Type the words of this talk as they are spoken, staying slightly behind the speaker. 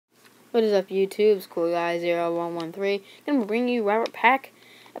What is up, YouTube? It's Cool Guy 0113. Gonna bring you Robert Pack,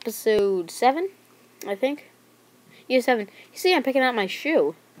 episode 7, I think. Yeah, 7. You see, I'm picking out my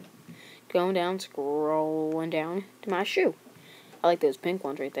shoe. Going down, scrolling down to my shoe. I like those pink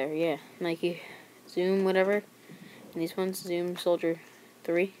ones right there. Yeah, Nike, Zoom, whatever. And these ones, Zoom Soldier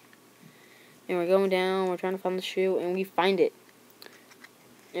 3. And we're going down. We're trying to find the shoe, and we find it.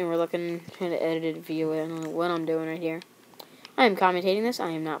 And we're trying to edit a video. I don't know what I'm doing right here. I am commentating this.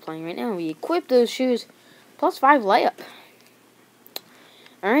 I am not playing right now. We equip those shoes. +5 layup.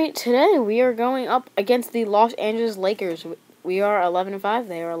 Alright, today we are going up against the Los Angeles Lakers. We are 11-5.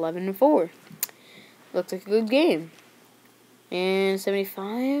 They are 11-4. Looks like a good game. And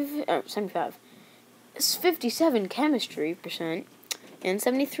 75. It's 57 chemistry percent and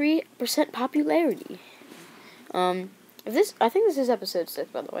 73% popularity. I think this is episode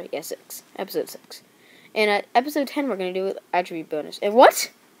 6, by the way. Yeah, 6. Episode 6. And at episode 10, we're going to do an attribute bonus. And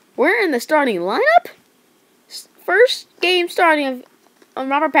what? We're in the starting lineup? First game starting of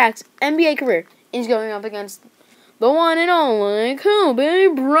Robert Pack's NBA career. He's going up against the one and only Kobe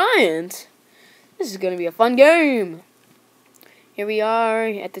Bryant. This is going to be a fun game. Here we are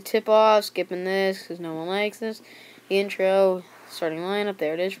at the tip-off. Skipping this because no one likes this. The intro. Starting lineup.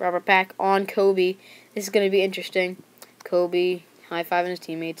 There it is. Robert Pack on Kobe. This is going to be interesting. Kobe high-fiving his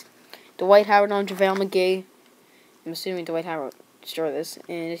teammates. Dwight Howard on JaVale McGee. I'm assuming Dwight Howard will destroy this.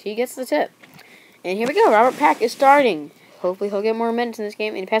 And he gets the tip. And here we go. Robert Pack is starting. Hopefully he'll get more minutes in this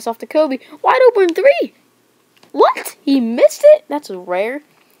game. And he passes off to Kobe. Wide open 3. What? He missed it? That's rare.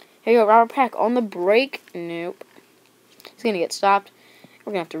 Here you go. Robert Pack on the break. Nope. He's going to get stopped.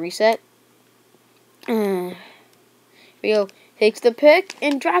 We're going to have to reset. Here we go. Takes the pick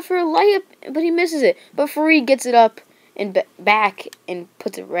and drives for a layup. But he misses it. But Fareed gets it up. And back and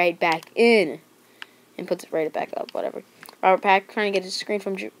puts it right back in. And puts it right back up, whatever. Robert Pack trying to get his screen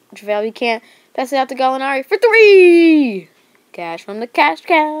from JaVale. He can't. Pass it out to Gallinari for 3! Cash from the cash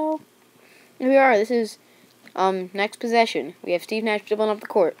cow. Here we are. This is next possession. We have Steve Nash dribbling up the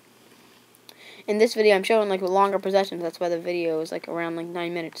court. In this video, I'm showing like longer possessions. That's why the video is like around like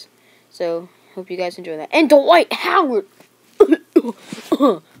 9 minutes. So, hope you guys enjoy that. And Dwight Howard!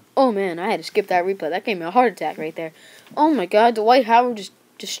 Oh man, I had to skip that replay. That gave me a heart attack right there. Oh my god, Dwight Howard just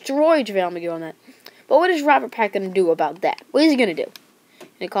destroyed JaVale McGee on that. But what is Robert Pack going to do about that? What is he going to do?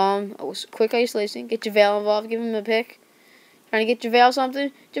 Going to call him quick isolation, get JaVale involved, give him a pick. Trying to get JaVale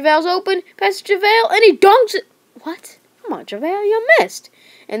something. JaVale's open, passes JaVale, and he dunks it. What? Come on, JaVale, you missed.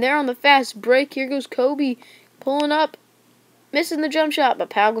 And they're on the fast break. Here goes Kobe pulling up, missing the jump shot. But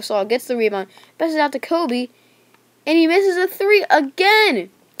Pau Gasol gets the rebound, passes out to Kobe, and he misses a 3 again.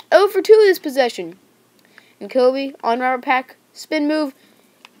 0 for 2 this possession. And Kobe on Robert Pack. Spin move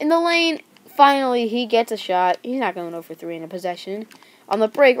in the lane. Finally, he gets a shot. He's not going 0 for 3 in a possession. On the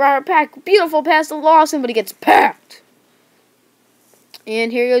break, Robert Pack. Beautiful pass to Lawson, but he gets packed.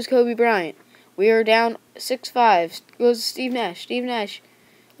 And here goes Kobe Bryant. We are down 6-5. Goes Steve Nash. Steve Nash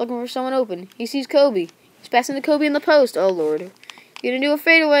looking for someone open. He sees Kobe. He's passing to Kobe in the post. Oh, Lord. He's going to do a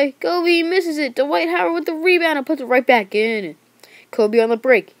fadeaway. Kobe misses it. Dwight Howard with the rebound and puts it right back in. Kobe on the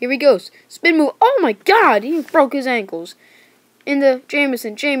break. Here he goes. Spin move. Oh, my God. He broke his ankles. Into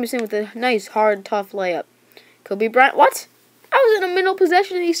Jamison. Jamison with a nice, hard, tough layup. Kobe Bryant. What? I was in a middle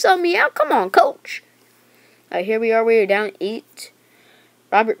possession and he subbed me out. Come on, coach. Here we are. We are down 8.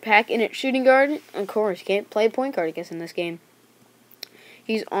 Robert Pack in at shooting guard. Of course, can't play point guard, I guess, in this game.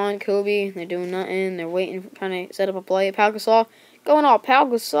 He's on Kobe. They're doing nothing. They're waiting, trying to set up a play. Pau Gasol going all Pau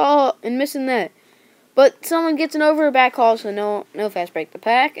Gasol and missing that. But someone gets an over back call, so no fast break. The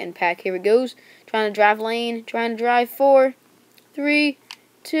Pack, and Pack, here it goes. Trying to drive lane. Trying to drive 4, 3,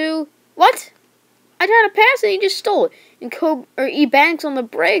 2. What? I tried to pass and he just stole it. And E Banks on the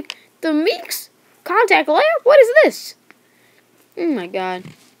break. The Meeks contact layup? What is this? Oh my god.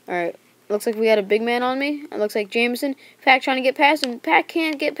 Alright. Looks like we got a big man on me. It looks like Jameson. Pack trying to get past him. Pack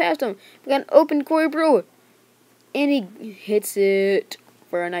can't get past him. We got an open Corey Brewer. And he hits it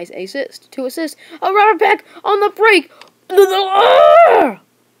for a nice assist. 2 assists. Oh, Robert Pack on the break. Oh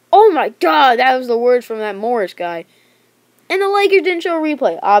my god. That was the words from that Morris guy. And the Lakers didn't show a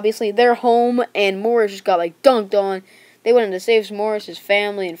replay. Obviously, they're home, and Morris just got, like, dunked on. They wanted to save Morris'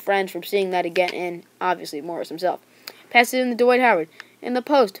 family and friends from seeing that again, and obviously Morris himself. Pass it in to Dwight Howard. In the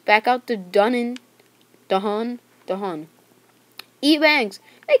post. Back out to Dahan. E. Banks.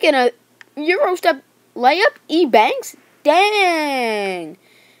 Making a Euro step layup. E. Banks? Dang.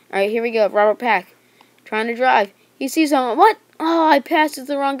 Alright, here we go. Robert Pack. Trying to drive. He sees someone. What? Oh, I passed it to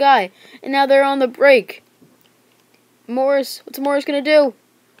the wrong guy. And now they're on the break. Morris. What's Morris going to do?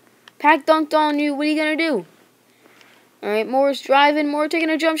 Pack dunked on you. What are you going to do? All right, Moore's driving. Moore taking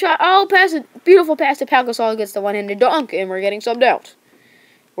a jump shot. Oh, pass it. Beautiful pass to Pau Gasol. Gets the one-handed dunk, and we're getting subbed out.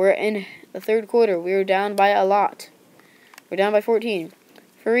 We're in the third quarter. We're down by a lot. We're down by 14.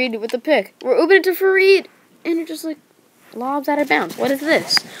 Fareed with the pick. We're open it to Fareed, and it just, like, lobs out of bounds. What is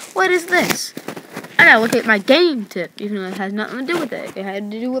this? What is this? I gotta look at my game tip, even though it has nothing to do with it. It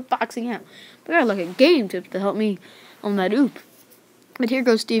had to do with boxing out. But I gotta look at game tips to help me on that oop. But here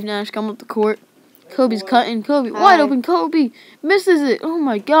goes Steve Nash coming up the court. Kobe's cutting. Kobe, wide open. Kobe misses it. Oh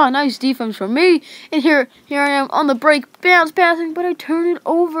my God, nice defense from me. And here I am on the break, bounce passing, but I turn it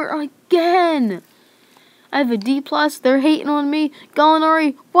over again. I have a D+. They're hating on me.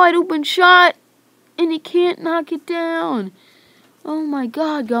 Gallinari, wide open shot, and he can't knock it down. Oh my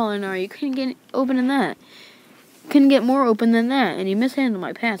God, Gallinari, you couldn't get open than that. Couldn't get more open than that, and he mishandled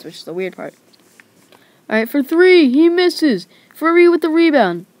my pass, which is the weird part. All right, for three, he misses. Fareed with the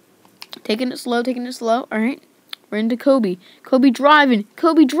rebound. Taking it slow. All right, we're into Kobe. Kobe driving.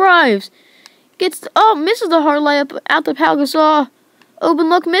 Kobe drives. Misses the hard layup out to Pau Gasol. Open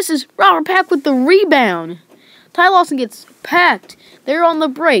look, misses. Robert Pack with the rebound. Ty Lawson gets packed. They're on the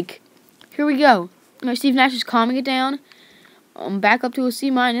break. Here we go. Steve Nash is calming it down. I'm back up to a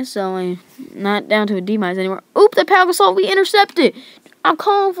C-, so I'm not down to a D- anymore. Oop, the Pau Gasol, we intercept it. I'm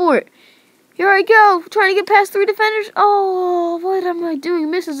calling for it. Here I go, trying to get past three defenders. Oh, what am I doing?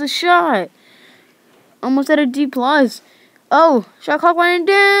 Misses a shot. Almost at a D+. Oh, shot clock winding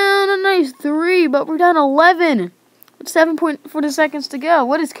down. A nice three, but we're down 11. With 7.40 seconds to go.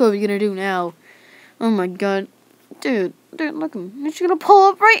 What is Kobe gonna do now? Oh my God, dude, look at him. He's gonna pull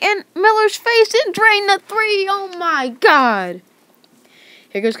up right in Miller's face and drain the three. Oh my God.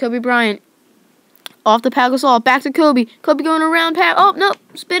 Here goes Kobe Bryant. Off the Pau Gasol, back to Kobe. Kobe going around Pat. Oh no,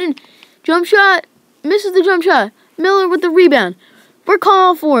 spinning. Jump shot. Misses the jump shot. Miller with the rebound. We're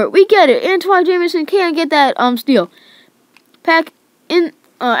calling for it. We get it. Antoine Jamison can't get that steal. Pack in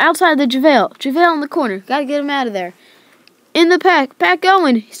outside the JaVale. JaVale in the corner. Gotta get him out of there. In the pack. Pack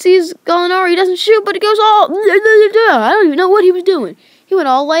going. He sees Gallinari. He doesn't shoot, but he goes all. I don't even know what he was doing. He went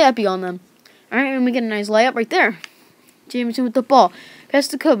all layup-y on them. All right, and we get a nice layup right there. Jamison with the ball. Pass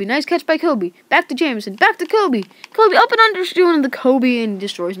to Kobe. Nice catch by Kobe. Back to Jamison. Back to Kobe. Kobe up and under, doing the Kobe, and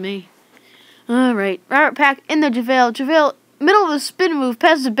destroys me. All right. Robert Pack in the JaVale. JaVale, middle of the spin move.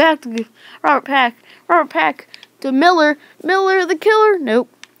 Passes it back to Robert Pack. Robert Pack to Miller. Miller, the killer. Nope.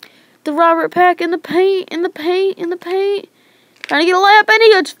 To Robert Pack in the paint. Trying to get a layup, and he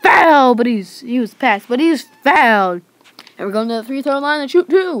gets fouled. But he was passed, but he's fouled. And we're going to the free-throw line and shoot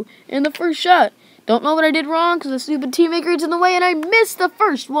two in the first shot. Don't know what I did wrong because the stupid teammate gets in the way, and I missed the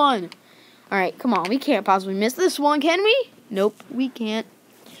first one. All right, come on. We can't possibly miss this one, can we? Nope, we can't.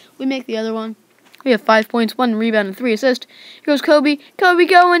 We make the other one. We have 5 points, 1 rebound, and 3 assists. Here goes Kobe. Kobe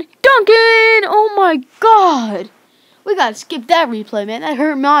going. Duncan! Oh, my God. We got to skip that replay, man. That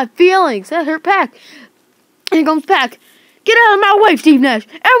hurt my feelings. That hurt Pack. And here comes Pack. Get out of my way, Steve Nash.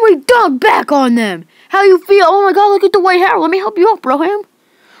 And we dunk back on them. How you feel? Oh, my God, look at Dwight Howard. Let me help you up, Broham.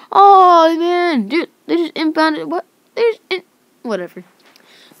 Oh, man. Dude, they just inbounded. What? Whatever.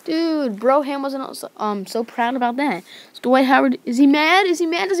 Dude, Broham wasn't so proud about that. So Dwight Howard, is he mad? Does he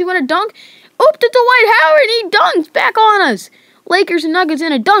want to dunk? Oop to Dwight Howard. He dunks back on us. Lakers and Nuggets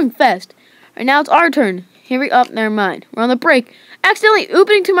in a dunk fest. All right, now it's our turn. Here we up. Never mind. We're on the break. Accidentally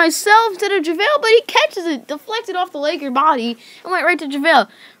ooping to myself instead of JaVale, but he catches it, deflected off the Laker body, and went right to JaVale.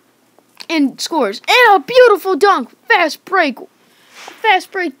 And scores. And a beautiful dunk. Fast break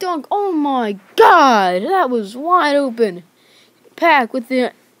dunk. Oh my God. That was wide open. Pack with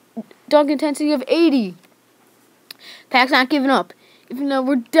the dunk intensity of 80. Pack's not giving up. Even though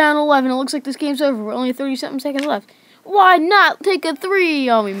we're down 11, it looks like this game's over. We're only 30-something seconds left. Why not take a three?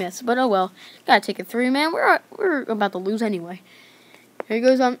 Oh, we missed. But oh well. Gotta take a three, man. We're about to lose anyway. Here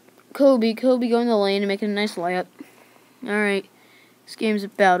goes Kobe. Kobe going to the lane and making a nice layup. Alright. This game's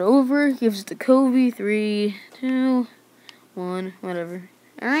about over. Gives it to Kobe. 3, 2, 1, whatever.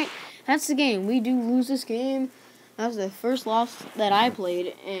 Alright. That's the game. We do lose this game. That was the first loss that I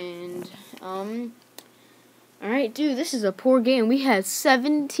played. And, alright, dude, this is a poor game. We had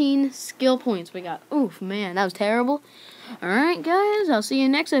 17 skill points we got. Oof, man, that was terrible. Alright, guys, I'll see you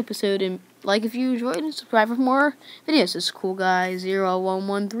next episode. And like if you enjoyed and subscribe for more videos. This is Cool Guy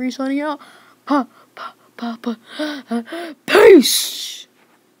 0113 signing out. Peace!